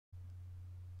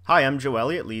Hi, I'm Joe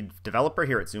Elliott, lead developer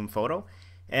here at Zoomphoto,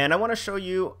 and I want to show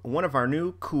you one of our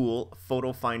new cool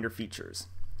photo finder features.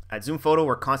 At Zoomphoto,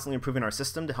 we're constantly improving our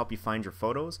system to help you find your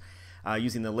photos.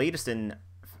 Using the latest in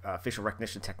facial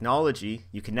recognition technology,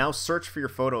 you can now search for your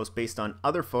photos based on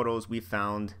other photos we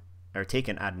found or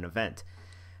taken at an event.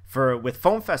 With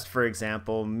Foam Fest, for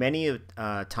example, many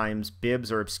times bibs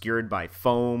are obscured by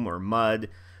foam or mud,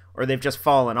 or they've just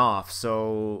fallen off,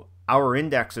 so our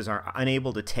indexers are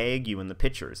unable to tag you in the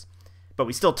pictures. But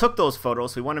we still took those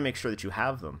photos, so we want to make sure that you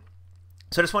have them.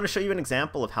 So I just want to show you an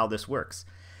example of how this works.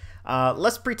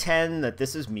 Let's pretend that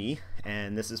this is me,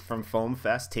 and this is from Foam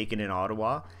Fest taken in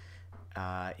Ottawa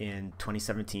in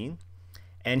 2017.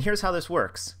 And here's how this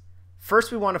works.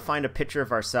 First, we want to find a picture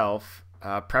of ourselves,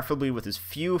 preferably with as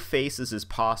few faces as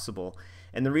possible.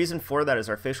 And the reason for that is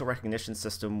our facial recognition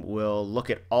system will look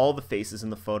at all the faces in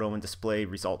the photo and display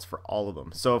results for all of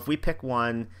them. So if we pick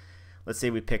one, let's say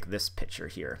we pick this picture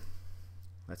here.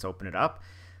 Let's open it up.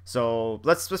 So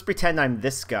let's pretend I'm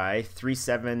this guy,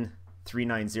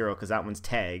 37390, because that one's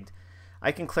tagged.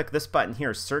 I can click this button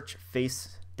here, Search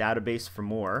Face Database for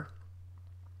more,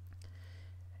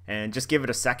 and just give it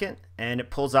a second, and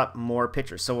it pulls up more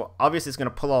pictures. So obviously it's going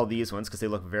to pull all these ones because they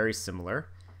look very similar.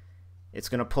 It's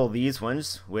going to pull these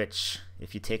ones, which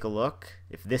if you take a look,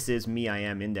 if this is me, I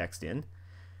am indexed in.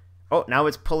 Oh, now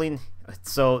it's pulling.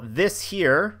 So this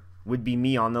here would be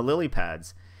me on the lily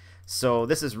pads. So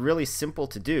this is really simple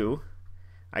to do.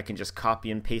 I can just copy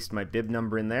and paste my bib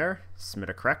number in there, submit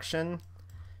a correction.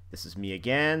 This is me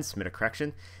again, submit a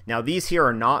correction. Now these here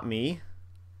are not me,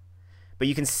 but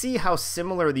you can see how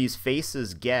similar these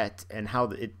faces get and how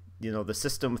the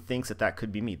system thinks that that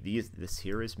could be me. This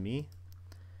here is me.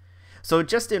 So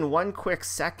just in one quick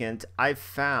second, I've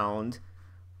found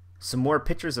some more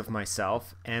pictures of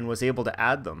myself and was able to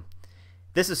add them.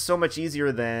 This is so much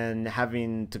easier than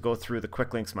having to go through the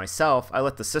quick links myself. I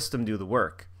let the system do the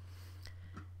work.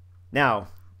 Now,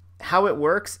 how it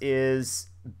works is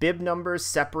bib numbers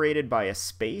separated by a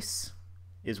space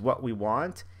is what we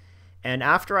want. And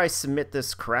after I submit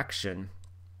this correction,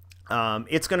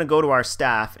 it's going to go to our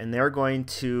staff and they're going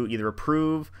to either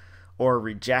approve or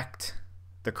reject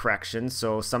the correction.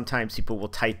 So sometimes people will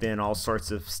type in all sorts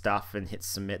of stuff and hit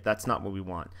submit. That's not what we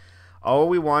want. All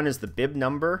we want is the bib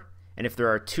number, and if there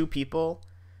are two people,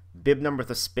 bib number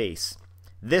with a space.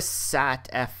 This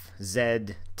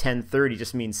SAT-FZ 1030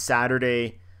 just means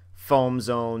Saturday foam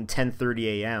zone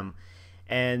 10:30 a.m.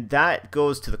 and that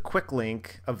goes to the quick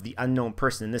link of the unknown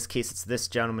person. In this case, it's this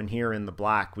gentleman here in the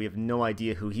black. We have no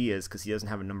idea who he is because he doesn't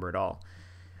have a number at all.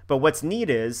 But what's neat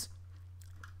is,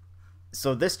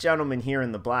 so this gentleman here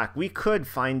in the black, we could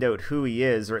find out who he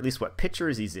is, or at least what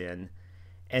pictures he's in,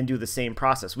 and do the same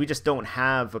process. We just don't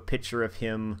have a picture of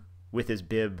him with his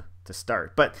bib to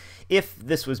start. But if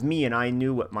this was me and I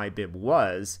knew what my bib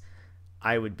was,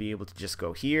 I would be able to just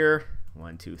go here,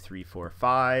 1, 2, 3, 4,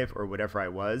 5, or whatever I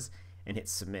was, and hit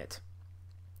submit.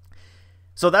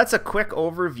 So that's a quick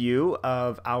overview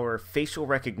of our facial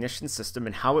recognition system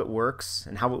and how it works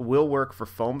and how it will work for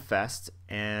Foam Fest,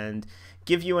 and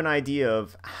give you an idea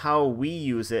of how we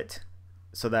use it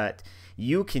so that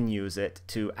you can use it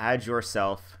to add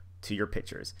yourself to your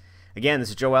pictures. Again, this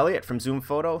is Joe Elliott from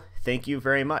Zoomphoto. Thank you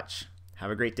very much.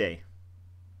 Have a great day.